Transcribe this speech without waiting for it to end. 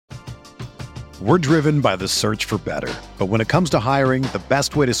We're driven by the search for better. But when it comes to hiring, the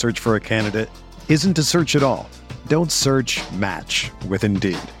best way to search for a candidate isn't to search at all. Don't search, match with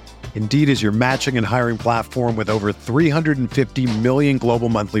Indeed. Indeed is your matching and hiring platform with over 350 million global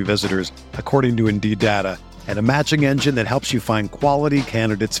monthly visitors, according to Indeed data, and a matching engine that helps you find quality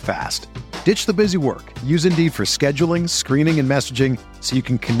candidates fast. Ditch the busy work. Use Indeed for scheduling, screening, and messaging so you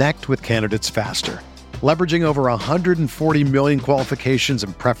can connect with candidates faster. Leveraging over 140 million qualifications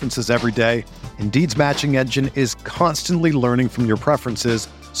and preferences every day, Indeed's matching engine is constantly learning from your preferences,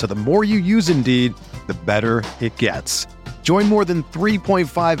 so the more you use Indeed, the better it gets. Join more than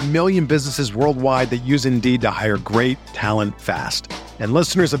 3.5 million businesses worldwide that use Indeed to hire great talent fast. And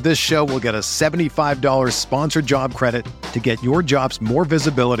listeners of this show will get a $75 sponsored job credit to get your jobs more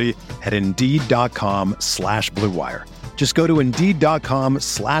visibility at Indeed.com/Blue Wire. Just go to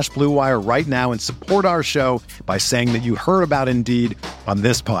Indeed.com/Blue Wire right now and support our show by saying that you heard about Indeed on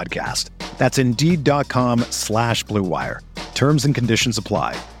this podcast. That's Indeed.com/Blue Wire. Terms and conditions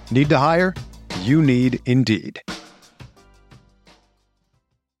apply. Need to hire? You need Indeed.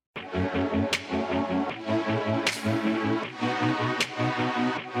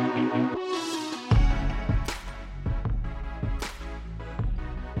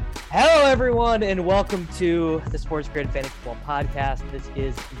 Hello, everyone, and welcome to the Sports Grid Fantasy Football Podcast. This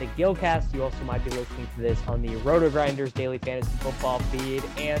is the Gilcast. You also might be listening to this on the Roto Grinders Daily Fantasy Football feed.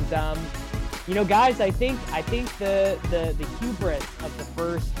 And guys, I think the hubris of the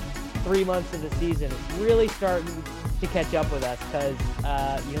first 3 months of the season is really starting to catch up with us because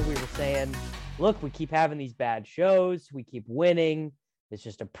we were saying, look, we keep having these bad shows, we keep winning. It's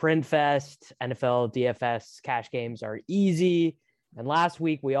just a print fest. NFL DFS cash games are easy. And last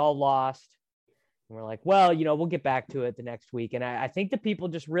week we all lost. And we're like, well, we'll get back to it the next week. And I think the people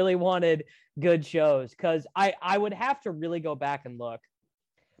just really wanted good shows because I would have to really go back and look.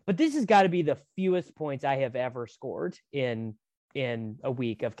 But this has got to be the fewest points I have ever scored in a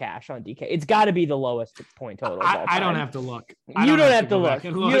week of cash on DK. It's got to be the lowest point total. I don't have to look. You don't have to look.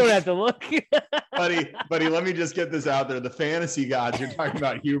 You don't have to look. buddy, let me just get this out there. The fantasy gods, you're talking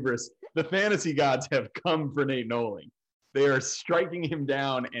about hubris. The fantasy gods have come for Nate Noling. They are striking him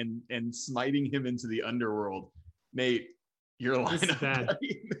down and smiting him into the underworld. Nate, your lineup.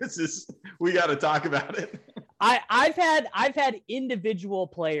 We got to talk about it. I've had individual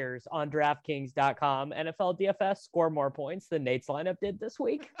players on DraftKings.com NFL DFS score more points than Nate's lineup did this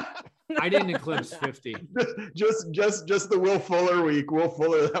week. I didn't eclipse 50. Just the Will Fuller week. Will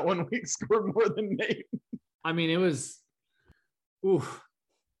Fuller that 1 week scored more than Nate. I mean, it was. Oof.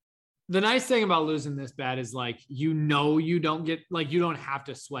 The nice thing about losing this bad is you don't have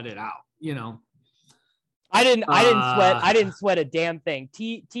to sweat it out, I didn't sweat a damn thing.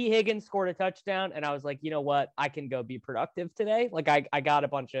 T Higgins scored a touchdown and I was like, you know what? I can go be productive today. I got a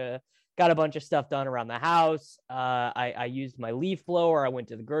bunch of stuff done around the house. I used my leaf blower. I went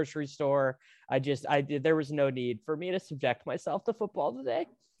to the grocery store. There was no need for me to subject myself to football today.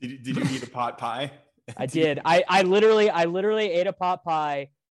 Did you eat a pot pie? I did. I literally ate a pot pie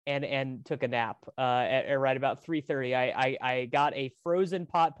and took a nap at right about 3:30. I got a frozen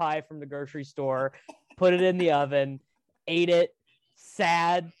pot pie from the grocery store, put it in the oven, ate it,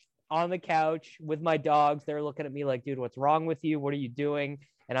 sad on the couch with my dogs. They're looking at me like, dude, what's wrong with you? What are you doing?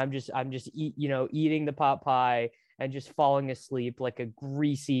 And I'm just eating the pot pie and just falling asleep like a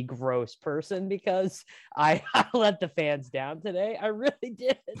greasy, gross person because I let the fans down today. I really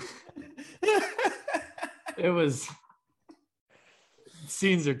did. It was.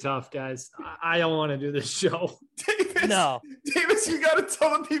 Scenes are tough, guys. I don't want to do this show. Davis, you got to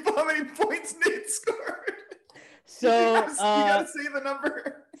tell the people how many points Nate scored. So you got to say the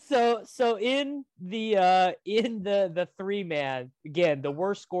number. So in the three man, again, the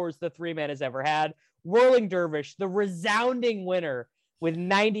worst scores the three man has ever had. Whirling Dervish, the resounding winner with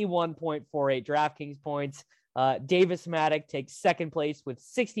 91.48 DraftKings points. Davis Maddock takes second place with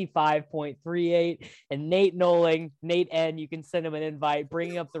 65.38, and Nate Noling, Nate N, you can send him an invite,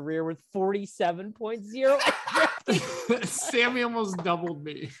 bringing up the rear with 47.0. Sammy almost doubled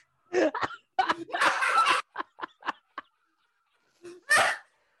me.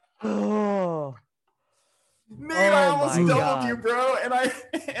 Oh, Nate, I almost doubled you, bro, and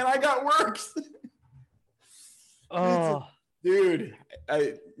I got worse. Oh, dude,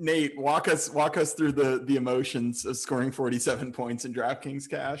 Nate, walk us through the emotions of scoring 47 points in DraftKings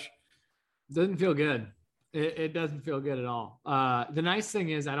cash. Doesn't feel good. It doesn't feel good at all. The nice thing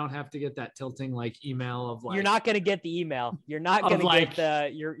is I don't have to get that tilting email of you're not going to get the email. You're not going to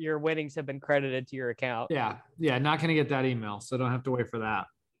get your winnings have been credited to your account. Yeah. Not going to get that email. So don't have to wait for that.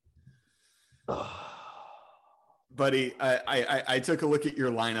 Buddy, I took a look at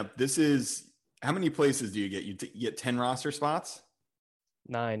your lineup. This is How many places do you get? You get 10 roster spots?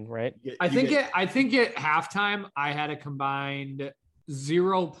 9, right? I think at halftime, I had a combined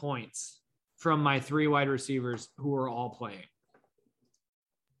 0 points from my 3 wide receivers who were all playing.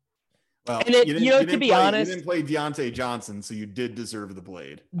 Well, and to be honest, you didn't play Deontay Johnson, so you did deserve the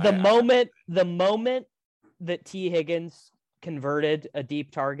blade. The moment that T. Higgins converted a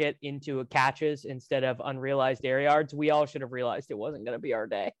deep target into a catches instead of unrealized air yards, we all should have realized it wasn't going to be our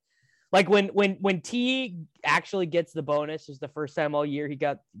day. Like when T actually gets the bonus, is the first time all year he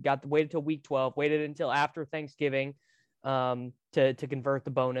got waited till week 12, waited until after Thanksgiving to convert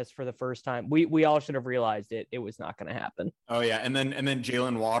the bonus for the first time. We all should have realized it was not going to happen. Oh yeah, and then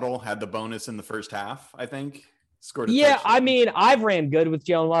Jalen Waddle had the bonus in the first half, I think. Scored a touchdown. I mean, I've ran good with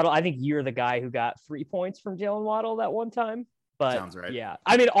Jalen Waddle. I think you're the guy who got 3 points from Jalen Waddle that one time. But sounds right. Yeah,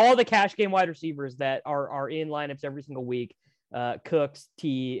 I mean, all the cash game wide receivers that are in lineups every single week, Cooks,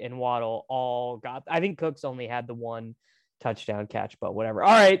 T, and Waddle all got. I think Cooks only had the 1 touchdown catch, but whatever.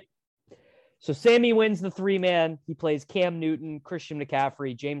 All right. So Sammy wins the 3-man. He plays Cam Newton, Christian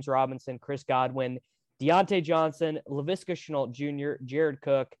McCaffrey, James Robinson, Chris Godwin, Deontay Johnson, Laviska Shenault Jr., Jared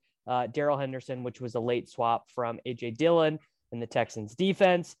Cook, Darrell Henderson, which was a late swap from A.J. Dillon in the Texans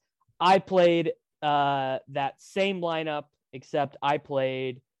defense. I played that same lineup, except I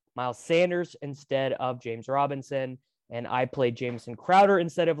played Miles Sanders instead of James Robinson, and I played Jamison Crowder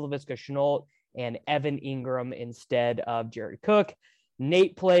instead of Laviska Shenault, and Evan Ingram instead of Jared Cook.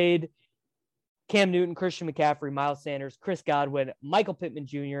 Nate played Cam Newton, Christian McCaffrey, Miles Sanders, Chris Godwin, Michael Pittman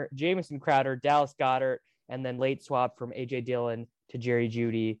Jr., Jamison Crowder, Dallas Goedert, and then late swap from A.J. Dillon to Jerry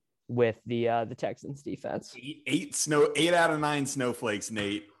Jeudy with the Texans defense. 8 out of 9 snowflakes,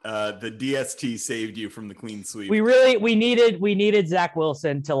 Nate. The DST saved you from the clean sweep. We needed Zach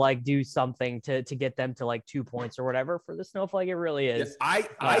Wilson to like do something to get them to like 2 points or whatever for the snowflake. It really is. Yeah,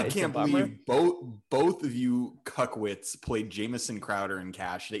 I can't believe both of you cuckwits played Jamison Crowder in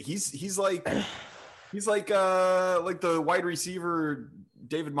cash. He's like the wide receiver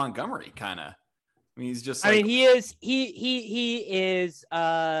David Montgomery kind of. I mean, he's just. He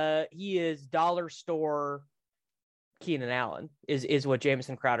is dollar store Keenan Allen is what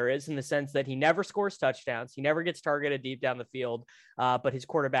Jamison Crowder is, in the sense that he never scores touchdowns, he never gets targeted deep down the field, but his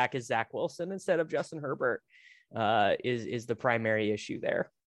quarterback is Zach Wilson instead of Justin Herbert. Is the primary issue there.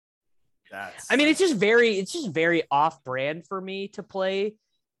 It's just very off brand for me to play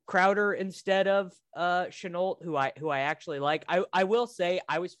Crowder instead of Shenault, who I actually like. I will say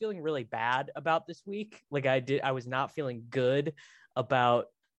I was feeling really bad about this week. Like I was not feeling good about,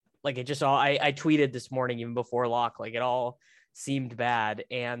 like, it just all, I tweeted this morning even before lock, like it all seemed bad.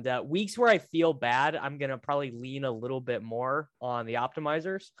 And weeks where I feel bad, I'm going to probably lean a little bit more on the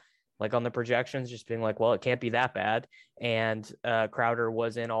optimizers, like on the projections, just being like, well, it can't be that bad. And Crowder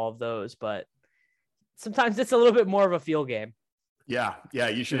was in all of those, but sometimes it's a little bit more of a feel game. Yeah.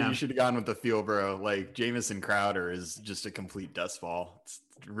 You should have gone with the feel, bro. Like Jamison Crowder is just a complete dust ball. It's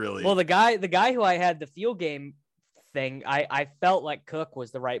really well. The guy who I had the feel game thing, I felt like Cook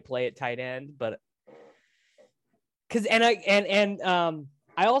was the right play at tight end, but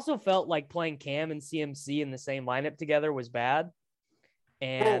I also felt like playing Cam and CMC in the same lineup together was bad.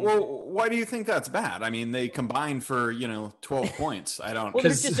 And well, why do you think that's bad? I mean, they combined for 12 points. I don't. Well,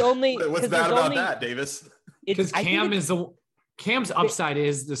 there's just only. What's bad about that, Davis? Because Cam's upside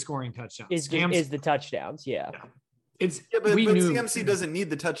is the scoring touchdowns. Is the touchdowns, yeah. But CMC doesn't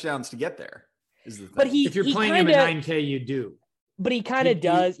need the touchdowns to get there. Is the thing. But if you're playing him at 9K, you do. But he kind of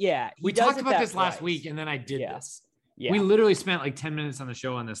does, yeah. We talked about this last week, and then I did this. Yeah. We literally spent like 10 minutes on the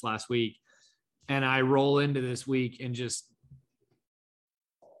show on this last week, and I roll into this week and just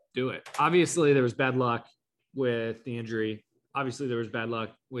do it. Obviously, there was bad luck with the injury. Obviously, there was bad luck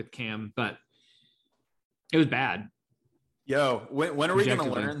with Cam, but it was bad. Yo, when are we going to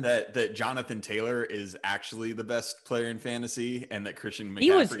learn that Jonathan Taylor is actually the best player in fantasy, and that Christian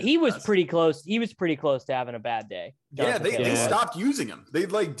McCaffrey he was pretty close. He was pretty close to having a bad day. They stopped using him. They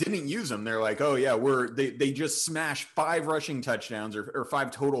didn't use him. They're like, oh yeah, they just smashed 5 rushing touchdowns or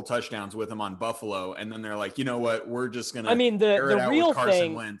 5 total touchdowns with him on Buffalo, and then they're like, you know what, we're just gonna. I mean, the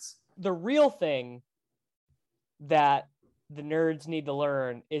real thing that the nerds need to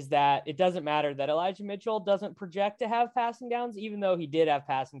learn is that it doesn't matter that Elijah Mitchell doesn't project to have passing downs, even though he did have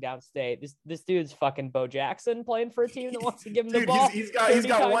passing down state. This dude's fucking Bo Jackson playing for a team that wants to give him the ball. He's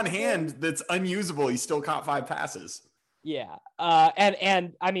got one hand that's unusable. He still caught 5 passes. Yeah.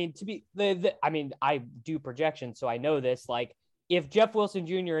 And I mean, to be I do projections, so I know this. Like, if Jeff Wilson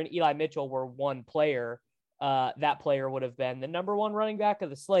Jr. and Eli Mitchell were one player, that player would have been the number 1 running back of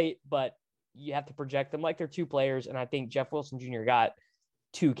the slate, but you have to project them like they're 2 players. And I think Jeff Wilson Jr. got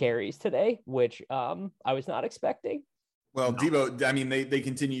 2 carries today, which I was not expecting. Well, Deebo, I mean, they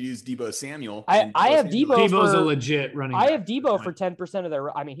continue to use Deebo Samuel. I have Deebo. Deebo's a legit running back. I have Deebo for 10% of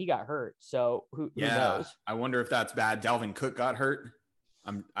their. I mean, he got hurt, so who knows? I wonder if that's bad. Dalvin Cook got hurt.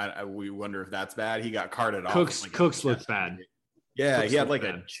 We wonder if that's bad. He got carted off. Cooks looked bad. Yeah, he had like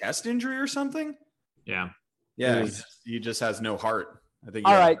a chest injury or something. Yeah. He just has no heart. I think.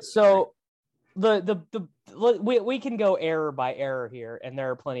 All right, so we can go error by error here, and there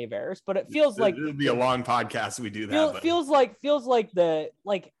are plenty of errors, but it feels like it'll be a long podcast. We do that. Feels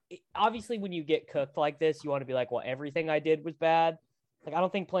like obviously when you get cooked like this, you want to be like, well, everything I did was bad. Like, I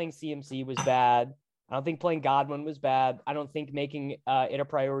don't think playing CMC was bad. I don't think playing Godwin was bad. I don't think making it a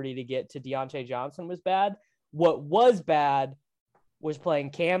priority to get to Deontay Johnson was bad. What was bad was playing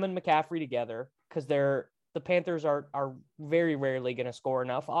Cam and McCaffrey together, because the Panthers are very rarely going to score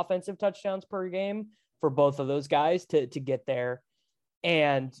enough offensive touchdowns per game for both of those guys to get there.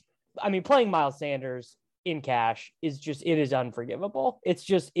 And I mean, playing Miles Sanders in cash is unforgivable. It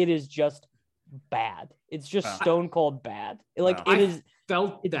is just bad. It's just stone cold bad. I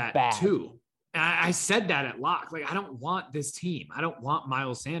felt that bad too. I said that at lock. Like, I don't want this team. I don't want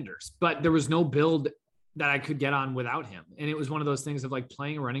Miles Sanders, but there was no build that I could get on without him. And it was one of those things of like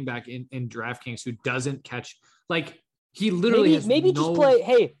playing a running back in DraftKings who doesn't catch, like, he literally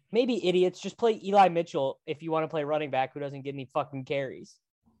maybe idiots just play Eli Mitchell if you want to play running back who doesn't get any fucking carries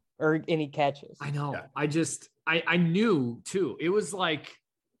or any catches. I know. Yeah. I knew too. It was like,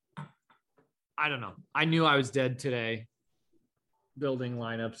 I don't know. I knew I was dead today building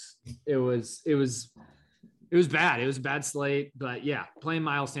lineups. It was bad. It was a bad slate, but yeah, playing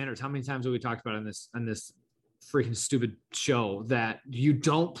Miles Sanders. How many times have we talked about on this freaking stupid show that you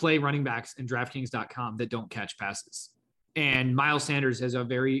don't play running backs in DraftKings.com that don't catch passes? And Miles Sanders has a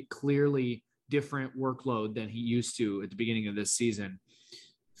very clearly different workload than he used to at the beginning of this season.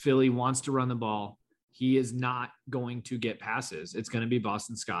 Philly wants to run the ball. He is not going to get passes. It's going to be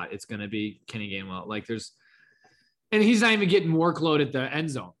Boston Scott. It's going to be Kenny Gainwell. And he's not even getting workload at the end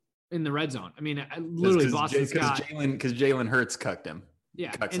zone, in the red zone. I mean, literally Boston Scott. Because Jalen Hurts cucked him.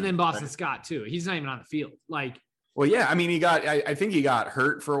 Yeah, and then Boston Scott too. He's not even on the field. Well, yeah, I mean, I think he got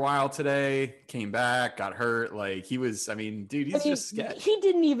hurt for a while today, came back, got hurt. Like, he was, I mean, dude, he's just sketch. He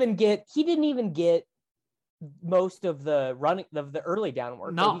didn't even get most of the running of the early down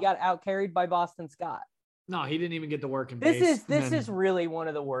work. No. He got out carried by Boston Scott. No, he didn't even get the work in base. This is really one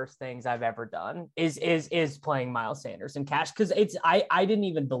of the worst things I've ever done is playing Miles Sanders in cash, because I didn't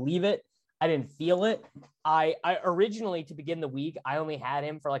even believe it. I didn't feel it. I originally, to begin the week, I only had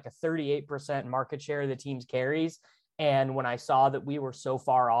him for like a 38% market share of the team's carries. And when I saw that we were so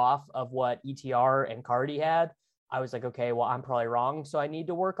far off of what ETR and Cardi had, I was like, okay, well, I'm probably wrong, so I need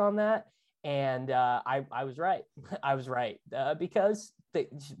to work on that. And I was right. I was right because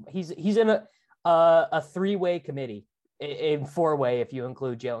he's in a 3-way committee, in 4-way if you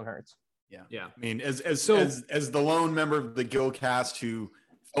include Jalen Hurts. Yeah. I mean, as the lone member of the Gilcast who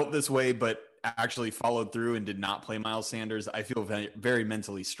felt this way, but actually followed through and did not play Miles Sanders, I feel very, very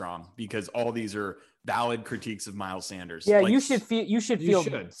mentally strong, because all these are valid critiques of Miles Sanders. Yeah, you should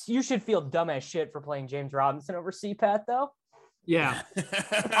feel dumb as shit for playing James Robinson over CPAT though. Yeah.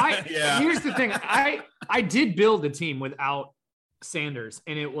 Here's the thing. I did build a team without Sanders,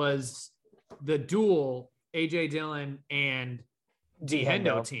 and it was the dual AJ Dillon and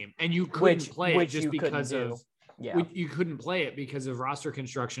Hendo team, and you couldn't play it just because of you couldn't play it because of roster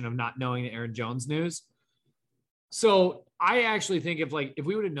construction of not knowing the Aaron Jones news. So I actually think if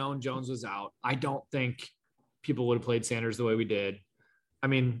we would have known Jones was out, I don't think people would have played Sanders the way we did. I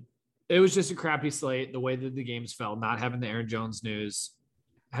mean, it was just a crappy slate, the way that the games fell, not having the Aaron Jones news,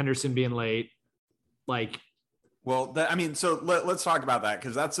 Henderson being late. So let's talk about that,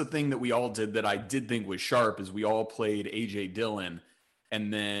 because that's the thing that we all did that I did think was sharp, is we all played AJ Dillon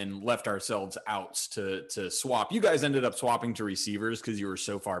and then left ourselves outs to swap. You guys ended up swapping to receivers because you were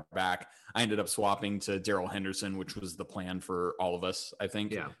so far back. I ended up swapping to Darrell Henderson, which was the plan for all of us, I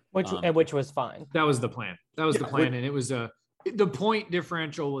think. Yeah. Which was fine. That was the plan. And it was the point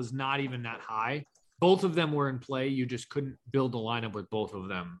differential was not even that high. Both of them were in play. You just couldn't build a lineup with both of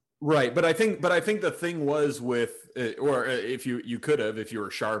them. Right. But I think the thing was with, or if you could have, if you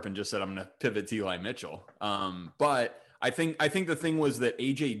were sharp and just said, I'm going to pivot to Eli Mitchell. But I think the thing was that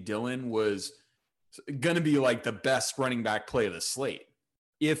AJ Dillon was going to be like the best running back play of the slate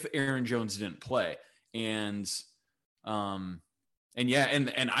if Aaron Jones didn't play. And I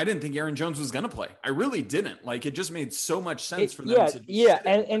didn't think Aaron Jones was going to play. I really didn't. Like, it just made so much sense for them to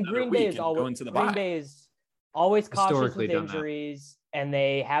and Green Bay is always cautious with injuries, and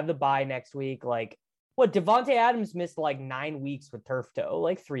they have the bye next week. Like, What, Devontae Adams missed like 9 weeks with turf toe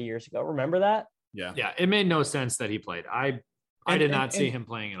like 3 years ago. Remember that? Yeah. It made no sense that he played. I did not see him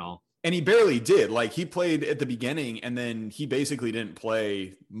playing at all. And he barely did. Like, he played at the beginning, and then he basically didn't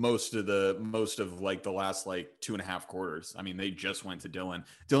play most of like the last like 2.5 quarters. I mean, they just went to Dillon.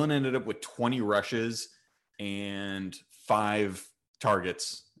 Dillon ended up with 20 rushes and 5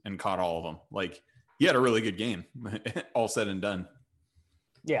 targets and caught all of them. Like, he had a really good game, all said and done.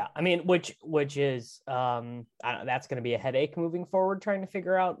 Yeah, I mean, which is I don't know, that's going to be a headache moving forward, trying to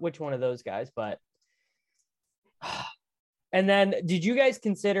figure out which one of those guys. But and then, did you guys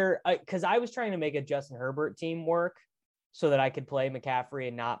consider? Because I was trying to make a Justin Herbert team work so that I could play McCaffrey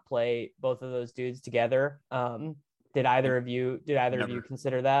and not play both of those dudes together. Did either of you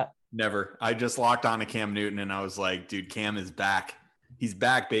consider that? Never. I just locked on to Cam Newton, and I was like, dude, Cam is back. He's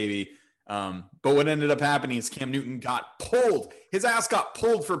back, baby. But what ended up happening is Cam Newton got pulled. His ass got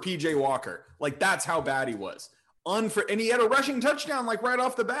pulled for PJ Walker. Like, that's how bad he was. And he had a rushing touchdown, like, right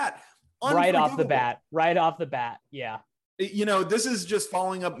off the bat. Right off the bat. Yeah. You know, this is just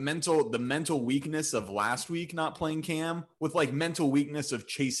following up the mental weakness of last week not playing Cam with like mental weakness of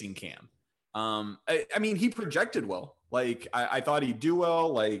chasing Cam. I mean, he projected well. Like, I thought he'd do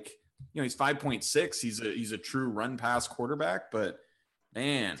well. Like, you know, he's 5.6. He's a true run pass quarterback, but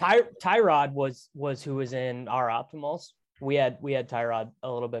man, Tyrod was who was in our optimals. We had Tyrod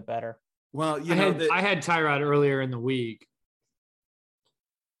a little bit better. Well, I had Tyrod earlier in the week.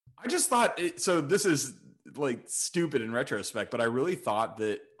 I just thought so this is like stupid in retrospect, but I really thought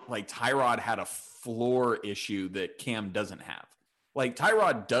that like Tyrod had a floor issue that Cam doesn't have. Like,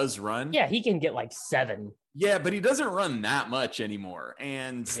 Tyrod does run. Yeah, he can get like 7. Yeah, but he doesn't run that much anymore.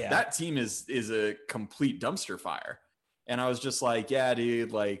 And that team is a complete dumpster fire. And I was just like, yeah,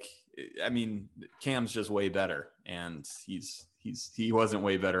 dude, like, I mean, Cam's just way better. And he wasn't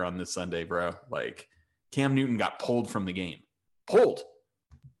way better on this Sunday, bro. Like, Cam Newton got pulled from the game. Pulled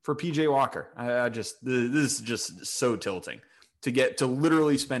for PJ Walker. This is just so tilting to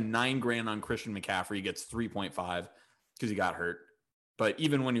literally spend $9,000 on Christian McCaffrey. He gets 3.5 because he got hurt. But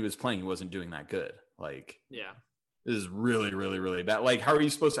even when he was playing, he wasn't doing that good. Like, yeah, this is really, really, really bad. Like, how are you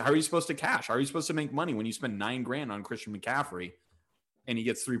supposed to cash? How are you supposed to make money when you spend $9,000 on Christian McCaffrey and he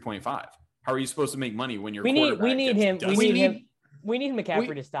gets 3.5? How are you supposed to make money when your quarterback we need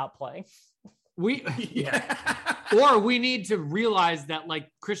McCaffrey to stop playing. Or we need to realize that like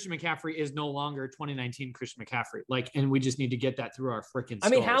Christian McCaffrey is no longer 2019 Christian McCaffrey. Like, and we just need to get that through our freaking skulls. I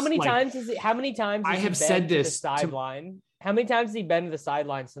mean, how many times I have said this sideline? How many times has he been to the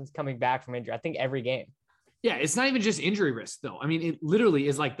sideline since coming back from injury? I think every game. Yeah, it's not even just injury risk though. I mean, it literally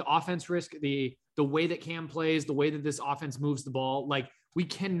is like the offense risk, the way that Cam plays, the way that this offense moves the ball. Like, we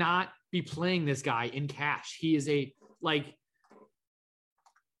cannot be playing this guy in cash. He is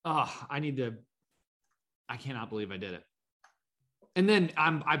I cannot believe I did it. And then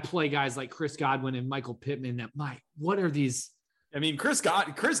I play guys like Chris Godwin and Michael Pittman. What are these? I mean, Chris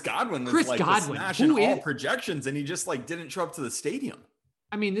Godwin was smashing all projections, and he just like didn't show up to the stadium.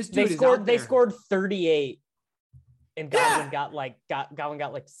 I mean, this dude they scored 38, and Godwin got like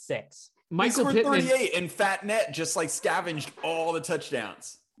 6. Michael Pittman 38, and Fat Net just like scavenged all the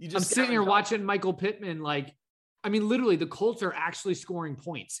touchdowns. I'm sitting here watching Michael Pittman like. I mean, literally, the Colts are actually scoring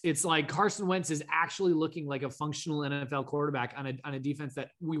points. It's like Carson Wentz is actually looking like a functional NFL quarterback on a defense that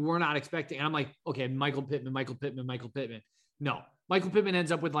we were not expecting. And I'm like, okay, Michael Pittman. No, Michael Pittman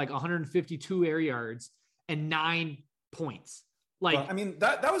ends up with like 152 air yards and 9 points. Like, well, I mean,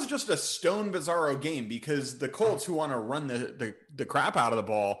 that was just a stone bizarro game because the Colts, who want to run the crap out of the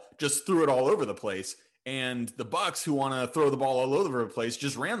ball, just threw it all over the place. And the Bucs, who want to throw the ball all over the place,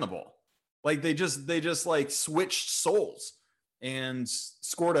 just ran the ball. Like, they just like switched souls and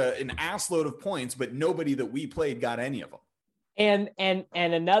scored an assload of points, but nobody that we played got any of them. And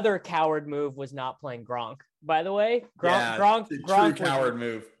another coward move was not playing Gronk, by the way. Gronk true coward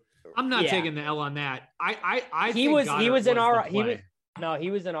move. I'm not taking the L on that. He was in our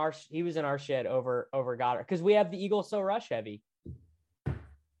shit over Goddard because we have the Eagles so rush heavy.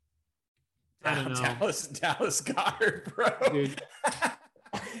 I don't know. Dallas Goddard, bro. Dude.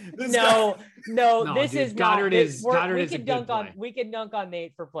 No, this dude, is Goddard not. Is Goddard is a good play. We can dunk on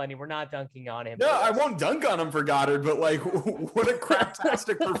Nate for plenty. We're not dunking on him. No, I won't dunk on him for Goddard, but like, what a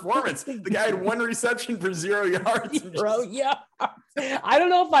craptastic performance! The guy had 1 reception for 0 yards. Yeah. I don't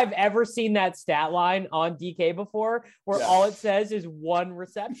know if I've ever seen that stat line on DK before, where all it says is 1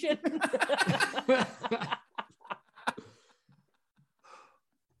 reception.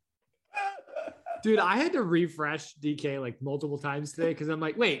 Dude, I had to refresh DK like multiple times today because I'm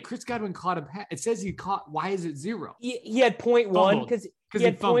like, wait, Chris Godwin caught a pass. It says he caught. Why is it 0? He had 0.1 because he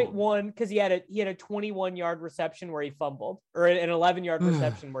had 0.1 because he had a 21-yard reception where he fumbled, or an 11-yard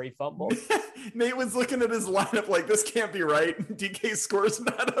reception where he fumbled. Nate was looking at his lineup like, this can't be right. DK scores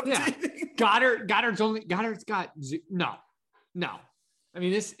not updating. Yeah. Goddard's got no. I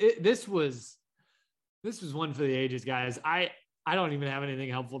mean, this was one for the ages, guys. I don't even have anything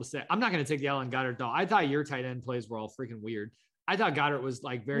helpful to say. I'm not going to take the L on Goddard though. I thought your tight end plays were all freaking weird. I thought Goddard was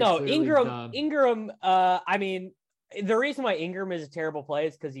like very Ingram. I mean, the reason why Ingram is a terrible play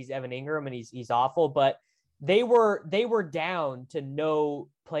is because he's Evan Ingram and he's awful. But they were down to no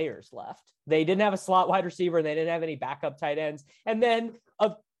players left. They didn't have a slot wide receiver and they didn't have any backup tight ends. And then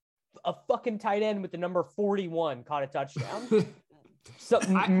a fucking tight end with the number 41 caught a touchdown. So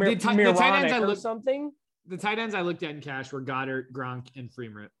the tight ends or something. The tight ends I looked at in cash were Goddard, Gronk, and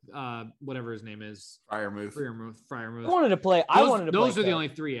Freeman. Whatever his name is. Freiermuth. I wanted to play. Those are the only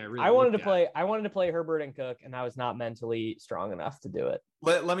three I really. I wanted to play Herbert and Cook, and I was not mentally strong enough to do it.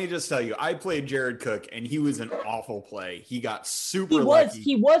 Let me just tell you, I played Jared Cook, and he was an awful play. He got super lucky.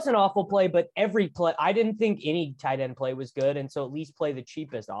 He was an awful play, but every play, I didn't think any tight end play was good, and so at least play the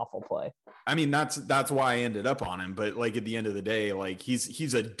cheapest awful play. I mean, that's why I ended up on him. But like at the end of the day, like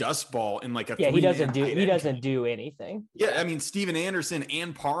he's a dust ball in like a he doesn't do anything. Yeah, I mean Steven Anderson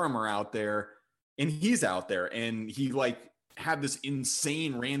and Parham are out there, and he's out there, and he like had this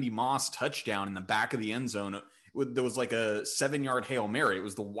insane Randy Moss touchdown in the back of the end zone. There was like a 7-yard Hail Mary. It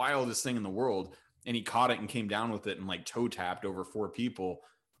was the wildest thing in the world. And he caught it and came down with it and like toe tapped over 4 people.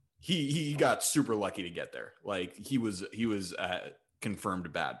 He got super lucky to get there. Like he was confirmed a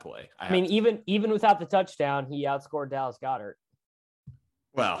bad play. I mean, even without the touchdown, he outscored Dallas Goedert.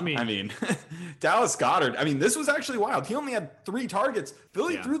 Well, I mean Dallas Goedert, I mean, this was actually wild. He only had 3 targets.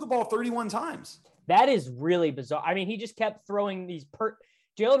 Philly threw the ball 31 times. That is really bizarre. I mean, he just kept throwing these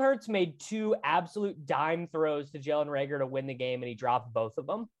Jalen Hurts made 2 absolute dime throws to Jalen Reagor to win the game, and he dropped both of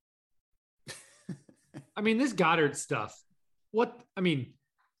them. I mean, this Goddard stuff. Literally,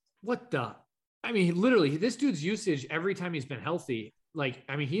 this dude's usage every time he's been healthy. Like,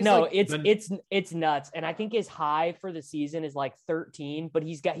 I mean, it's nuts. And I think his high for the season is like 13, but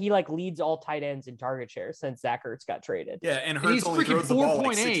he leads all tight ends in target share since Zach Ertz got traded. Yeah, and Hurts only throws the ball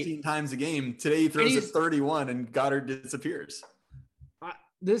like 16 times a game. Today he throws it 31, and Goddard disappears.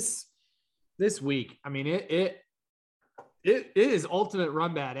 This week, I mean, it is ultimate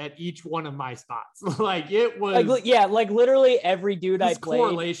run bad at each one of my spots. Like it was, like literally every dude I played.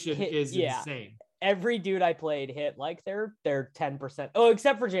 Correlation is insane. Every dude I played hit like their 10%. Oh,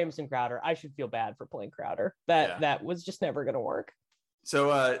 except for Jamison Crowder. I should feel bad for playing Crowder. That was just never going to work.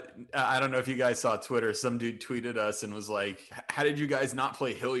 So I don't know if you guys saw Twitter. Some dude tweeted us and was like, "How did you guys not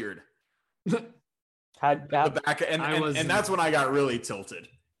play Hilliard?" And that's when I got really tilted.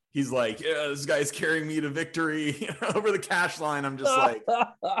 He's like, "Yeah, this guy's carrying me to victory over the cash line." I'm just like,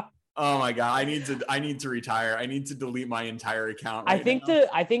 "Oh my god, I need to retire. I need to delete my entire account." I think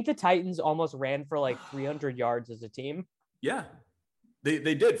the Titans almost ran for like 300 yards as a team. Yeah, they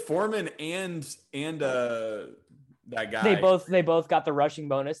did. Foreman and that guy. They both got the rushing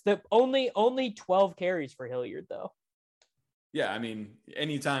bonus. The only 12 carries for Hilliard though. Yeah, I mean,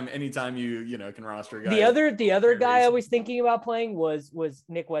 anytime you can roster a guy. The other guy I was thinking about playing was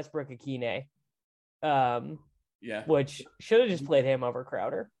Nick Westbrook-Ikhine. Which should have just played him over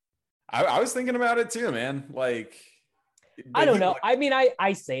Crowder. I was thinking about it too, man. Like, I don't know. I mean,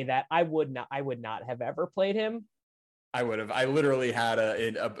 I say that I would not have ever played him. I would have. I literally had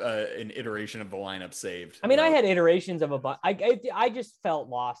an iteration of the lineup saved. I mean, I had iterations of a bunch. I just felt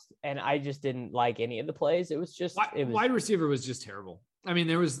lost, and I just didn't like any of the plays. It was just wide receiver was just terrible. I mean,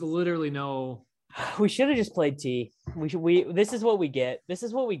 there was literally no. We should have just played T. This is what we get. Why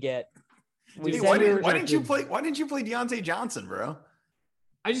didn't you play Deontay Johnson, bro?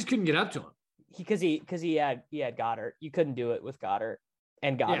 I just couldn't get up to him because he had Goddard. You couldn't do it with Goddard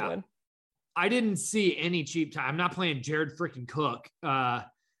and Godwin. Yeah. I didn't see any cheap time. I'm not playing Jared freaking Cook.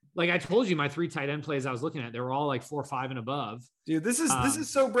 Like I told you, my 3 tight end plays I was looking at, they were all like 4, 5 and above. Dude, this is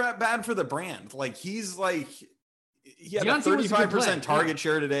so bad for the brand. Like he's like, he had a 35% target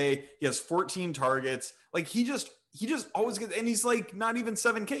share today. He has 14 targets. Like he just always gets, and he's like not even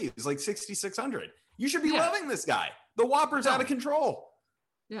 7K. He's like 6,600. You should be loving this guy. The Whopper's out of control.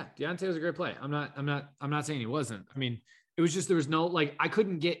 Yeah, Deontay was a great play. I'm not saying he wasn't. I mean, it was just there was no I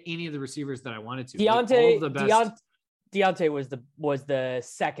couldn't get any of the receivers that I wanted to. Deontay was the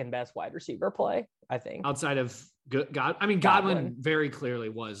second best wide receiver play, I think, outside of Godwin very clearly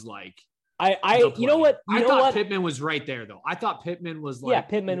was like. I thought Pittman was right there though. I thought Pittman was like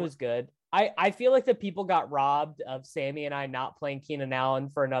Pittman was good. I feel like the people got robbed of Sammy and I not playing Keenan Allen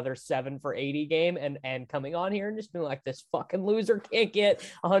for another 7 for 80 game and coming on here and just being like, this fucking loser can't get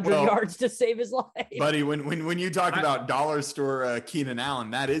 100 yards to save his life. Buddy, when you talk about dollar store Keenan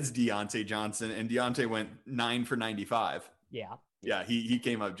Allen, that is Deontay Johnson, and Deontay went 9 for 95. Yeah. Yeah, he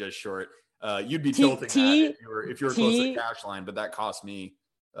came up just short. You'd be tilting that if you were close to the cash line, but that cost me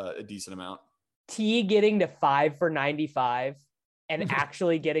a decent amount. T getting to 5 for 95 and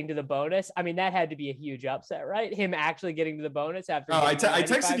actually getting to the bonus. I mean, that had to be a huge upset, right? Him actually getting to the bonus after. I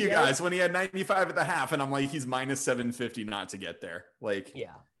texted you guys when he had 95 at the half, and I'm like, he's minus 750 not to get there. Like,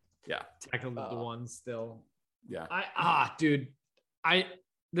 yeah. Tackle the one still. Yeah. Dude,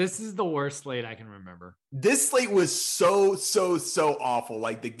 this is the worst slate I can remember. This slate was so awful.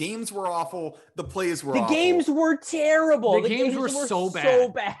 Like, the games were awful. The plays were awful. The games were terrible. The games were so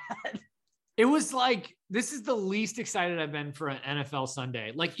bad. It was like, this is the least excited I've been for an NFL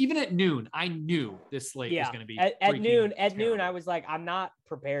Sunday. Like, even at noon, I knew this slate was going to be at noon. I was like, I'm not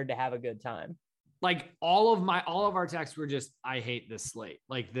prepared to have a good time. Like, all of our texts were just, I hate this slate.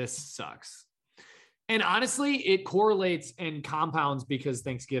 Like, this sucks. And honestly, it correlates and compounds because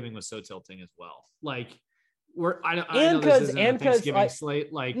Thanksgiving was so tilting as well. Like, I know this isn't a Thanksgiving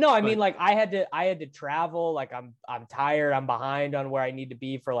slate. Like, no, I mean, like, I had to travel. Like, I'm tired. I'm behind on where I need to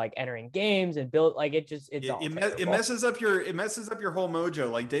be for like entering games and build. Like, it messes up your whole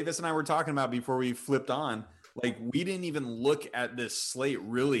mojo. Like Davis and I were talking about before we flipped on. Like, we didn't even look at this slate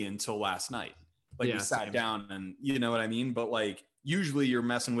really until last night. Like, we sat down and you know what I mean. But like, usually you're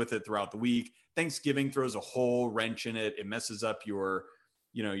messing with it throughout the week. Thanksgiving throws a whole wrench in it. It messes up your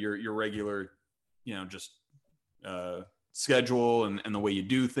regular, just schedule and the way you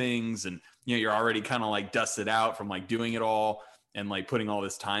do things. And, you're already kind of like dusted out from like doing it all and like putting all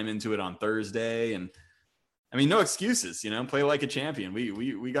this time into it on Thursday. And I mean, no excuses, play like a champion.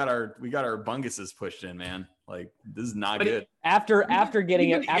 We got our bunguses pushed in, man. Like, this is not good. After getting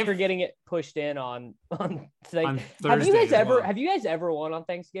it pushed in on Thursday. Have you guys ever won on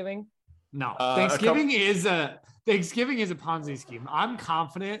Thanksgiving? No, Thanksgiving is a Ponzi scheme. I'm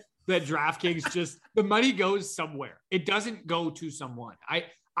confident that DraftKings the money goes somewhere. It doesn't go to someone.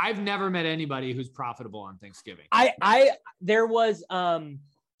 I've never met anybody who's profitable on Thanksgiving. There was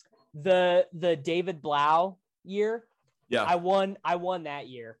the David Blau year. Yeah. I won that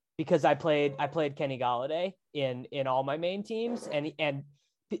year because I played Kenny Golladay in all my main teams, and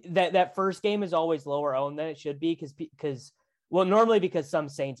that first game is always lower owned than it should be because normally because some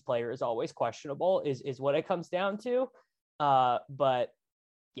Saints player is always questionable is what it comes down to. But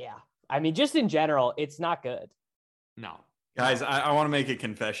yeah, I mean, just in general, it's not good. No. Guys, I want to make a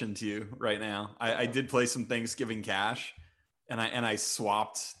confession to you right now. I did play some Thanksgiving cash, and I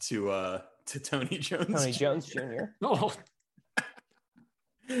swapped to Tony Jones. Tony Jones Jr. Oh.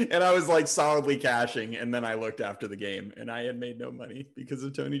 And I was like solidly cashing, and then I looked after the game, and I had made no money because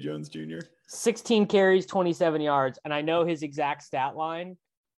of Tony Jones Jr. 16 carries, 27 yards, and I know his exact stat line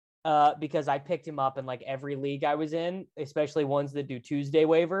because I picked him up in like every league I was in, especially ones that do Tuesday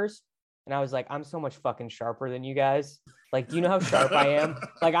waivers. And I was like, I'm so much fucking sharper than you guys. Like, do you know how sharp I am?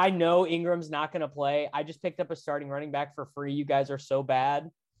 Like, I know Ingram's not going to play. I just picked up a starting running back for free. You guys are so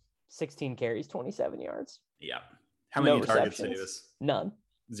bad. 16 carries, 27 yards. Yeah. How many targets, Davis? None.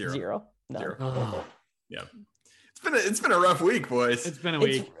 Zero. None. Zero. Yeah. It's been a rough week, boys. It's been a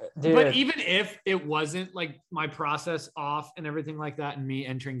week. But even if it wasn't like my process off and everything like that, and me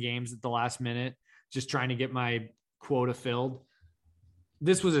entering games at the last minute, just trying to get my quota filled,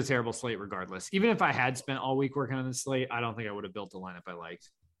 this was a terrible slate regardless. Even if I had spent all week working on this slate, I don't think I would have built a lineup I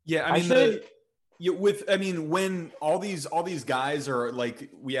liked. Yeah, when all these guys are like,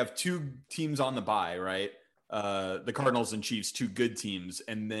 we have two teams on the bye, right? The Cardinals and Chiefs, two good teams,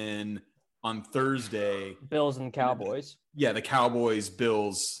 and then on Thursday, Bills and Cowboys. Yeah, the Cowboys,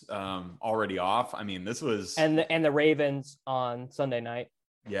 Bills already off. I mean, this was and the Ravens on Sunday night.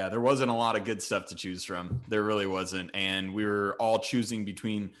 Yeah, there wasn't a lot of good stuff to choose from. There really wasn't. And we were all choosing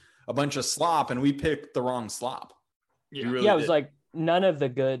between a bunch of slop, and we picked the wrong slop. Yeah, it was like none of the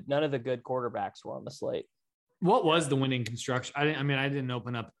good quarterbacks were on the slate. What was the winning construction? I didn't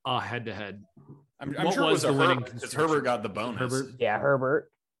open up a head-to-head. I'm sure it was the winning because Herbert got the bonus.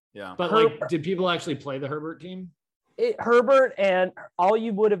 Herbert. Yeah. But did people actually play the Herbert team? Herbert, and all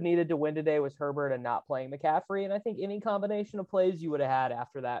you would have needed to win today was Herbert and not playing McCaffrey. And I think any combination of plays you would have had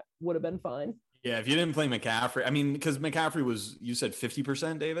after that would have been fine. Yeah, if you didn't play McCaffrey, I mean, because McCaffrey was, you said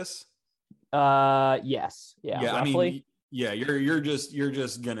 50%, Davis? Yes. Yeah. Roughly. I mean, yeah, you're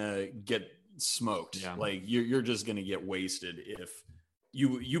just gonna get smoked. Yeah. Like you're just gonna get wasted if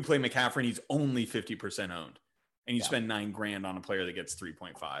you play McCaffrey and he's only 50% owned. and you spend $9,000 on a player that gets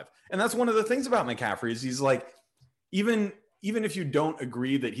 3.5. And that's one of the things about McCaffrey is he's like, even if you don't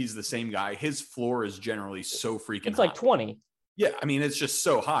agree that he's the same guy, his floor is generally so freaking It's high. like 20. Yeah, I mean, it's just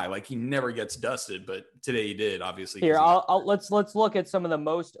so high. Like he never gets dusted, but today he did, obviously. Here, let's look at some of the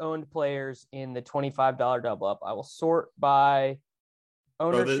most owned players in the $25 double up. I will sort by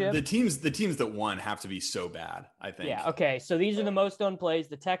ownership. Bro, the teams that won have to be so bad, I think. Yeah. Okay. So these are the most owned plays: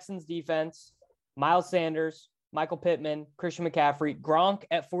 the Texans defense, Miles Sanders, Michael Pittman, Christian McCaffrey, Gronk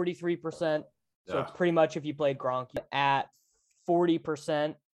at 43%. So pretty much if you played Gronk at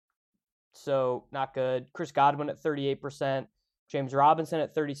 40%, so not good. Chris Godwin at 38%. James Robinson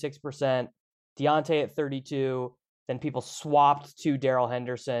at 36%, Deontay at 32%. Then people swapped to Darrell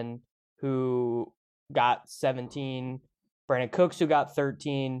Henderson, who got 17. Brandon Cooks, who got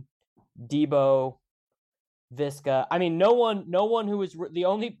 13. Debo, Visca. I mean, no one who was the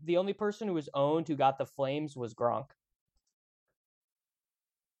only person who was owned who got the flames was Gronk.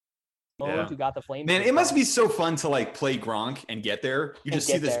 Yeah. Who got the flames? Man, it must be so fun to like play Gronk and get there. You just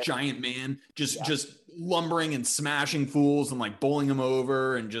see this giant man just lumbering and smashing fools and like bowling them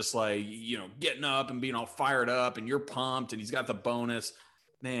over and just like, getting up and being all fired up and you're pumped and he's got the bonus.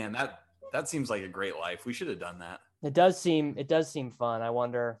 Man, that seems like a great life. We should have done that. It does seem fun. I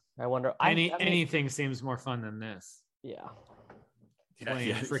wonder. Anything seems more fun than this. Yeah. He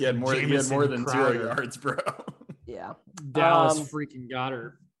had more than Crowder. 0 yards, bro. Yeah. Dallas freaking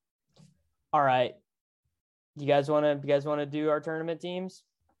Goddard. All right. You guys want to do our tournament teams?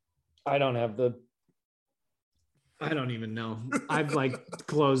 I don't even know. I've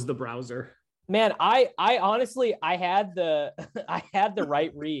closed the browser. Man, I honestly I had the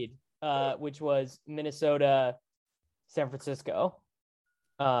right read, which was Minnesota, San Francisco.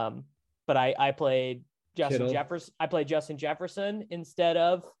 But I played Justin Jefferson. I played Justin Jefferson instead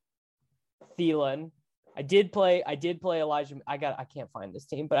of Thielen. I did play Elijah. I can't find this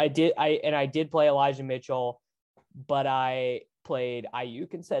team, but I did play Elijah Mitchell, but I played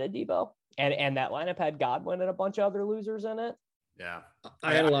Ayuk instead of Debo. And that lineup had Godwin and a bunch of other losers in it. Yeah.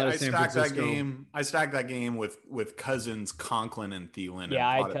 I had a lot of San Francisco. I stacked that game with Cousins, Conklin, and Thielen. Yeah,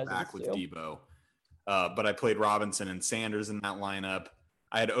 and I had Cousins back with too. Debo. But I played Robinson and Sanders in that lineup.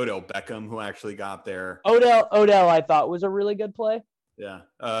 I had Odell Beckham, who actually got there. Odell, I thought was a really good play. Yeah.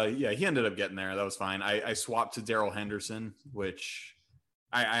 He ended up getting there. That was fine. I swapped to Darrell Henderson, which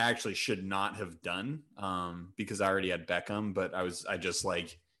I actually should not have done because I already had Beckham, but I just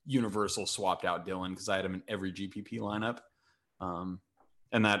universal swapped out Dylan because I had him in every GPP lineup.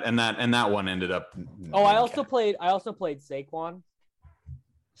 And that one ended up. Oh, I also played Saquon.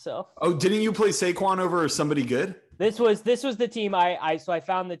 So. Oh, didn't you play Saquon over somebody good? This was the team I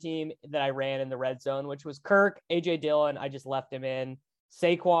found the team that I ran in the red zone, which was Kirk, AJ Dillon. I just left him in.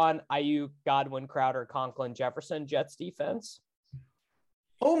 Saquon, Ayuk, Godwin, Crowder, Conklin, Jefferson, Jets defense.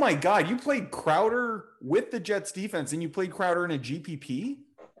 Oh my God. You played Crowder with the Jets defense and you played Crowder in a GPP?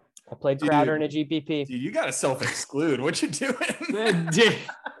 I played Crowder in a GPP. Dude, you got to self-exclude. What you doing?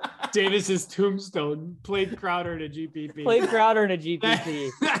 Davis's tombstone played Crowder in a GPP. Played Crowder in a GPP.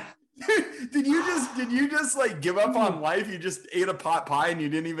 Did you just give up on life? You just ate a pot pie and you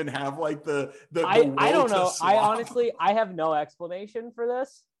didn't even have the I don't know. I have no explanation for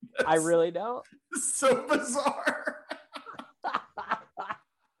this. I really don't. So bizarre.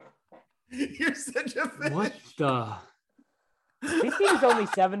 You're such a fish. What the? This team is only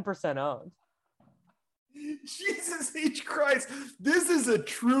 7% owned. Jesus H. Christ. This is a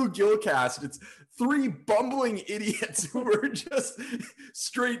true Gilcast. It's three bumbling idiots who are just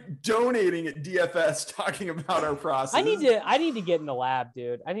straight donating at DFS talking about our process. I need to get in the lab,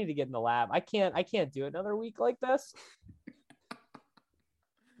 dude. I need to get in the lab. I can't do another week like this.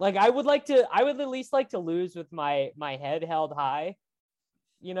 I would at least like to lose with my head held high.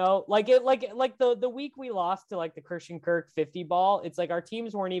 The week we lost to the Christian Kirk 50 ball, it's our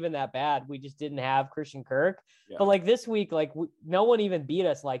teams weren't even that bad. We just didn't have Christian Kirk. Yeah. But this week, no one even beat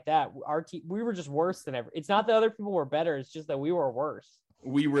us like that. Our team, we were just worse than ever. It's not that other people were better. It's just that we were worse.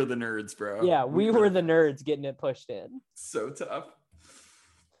 We were the nerds, bro. Yeah, we were the nerds getting it pushed in. So tough.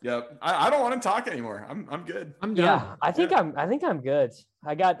 Yep. I don't want to talk anymore. I'm good. I'm done. Yeah, I think I'm good.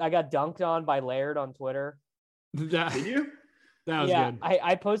 I got dunked on by Laird on Twitter. Did you? That was good.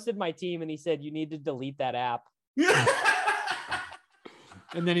 I posted my team and he said, you need to delete that app.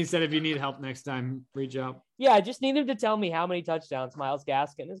 And then he said, if you need help next time, reach out. Yeah, I just need him to tell me how many touchdowns Myles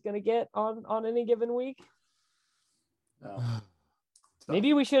Gaskin is going to get on any given week. Oh.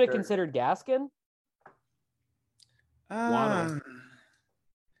 Maybe we should have considered Gaskin. Waddle.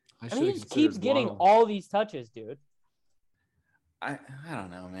 I mean, he keeps getting all these touches, dude. I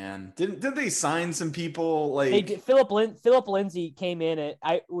don't know, man. Didn't they sign some people like they did? Philip Lindsay came in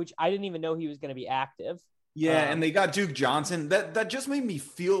which I didn't even know he was going to be active. Yeah, and they got Duke Johnson. That just made me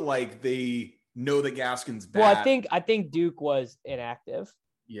feel like they know that Gaskin's bad. Well, I think Duke was inactive.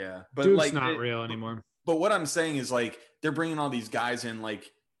 Yeah, but Duke's like not real anymore. But what I'm saying is like they're bringing all these guys in. Like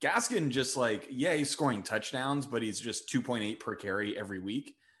Gaskin, just like he's scoring touchdowns, but he's just 2.8 per carry every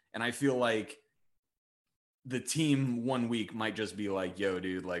week. And I feel like the team 1 week might just be like, yo,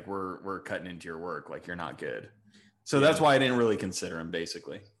 dude, like we're cutting into your work. Like you're not good. So that's why I didn't really consider him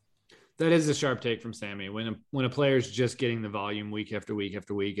basically. That is a sharp take from Sammy. When a player's just getting the volume week after week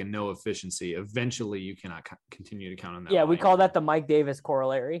after week and no efficiency, eventually you cannot continue to count on that. Yeah. volume. We call that the Mike Davis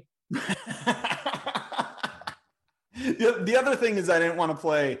corollary. The other thing is I didn't want to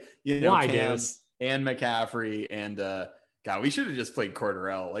play, Cam Davis and McCaffrey and God, we should have just played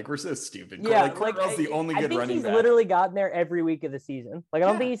Cordarrelle. Like we're so stupid. Yeah, Cordarrelle's the only good running back. I think he's literally gotten there every week of the season. Like I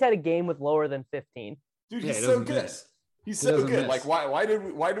don't think he's had a game with lower than 15. Dude, he's so good. He's so good. Like why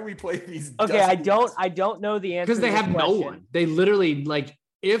did we play these? Okay, I don't know the answer because they have no one. They literally like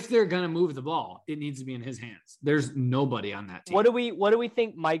if they're gonna move the ball, it needs to be in his hands. There's nobody on that team. What do we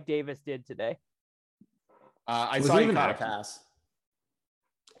think Mike Davis did today? I saw he caught a pass.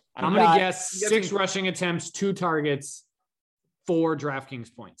 I'm gonna guess 6 rushing attempts, 2 targets, 4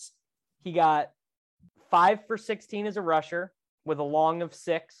 DraftKings points. He got 5 for 16 as a rusher with a long of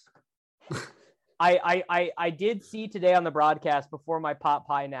 6. I did see today on the broadcast before my pot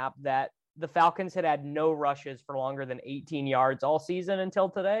pie nap that the Falcons had no rushes for longer than 18 yards all season until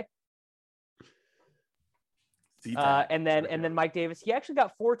today. And then Mike Davis, he actually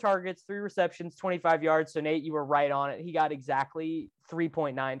got 4 targets, 3 receptions, 25 yards. So Nate, you were right on it. He got exactly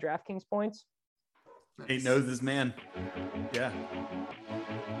 3.9 DraftKings points. Nate knows this man. Yeah.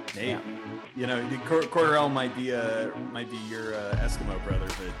 Nate, Cordarrelle might be your Eskimo brother,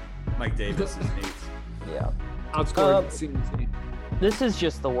 but Mike Davis is Nate's. Yeah. Outscored CMC. This is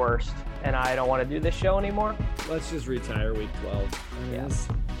just the worst, and I don't want to do this show anymore. Let's just retire week 12. Yes.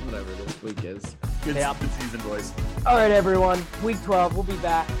 Whatever this week is. Good season, boys. All right, everyone. Week 12. We'll be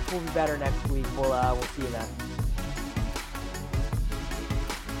back. We'll be better next week. We'll see you then.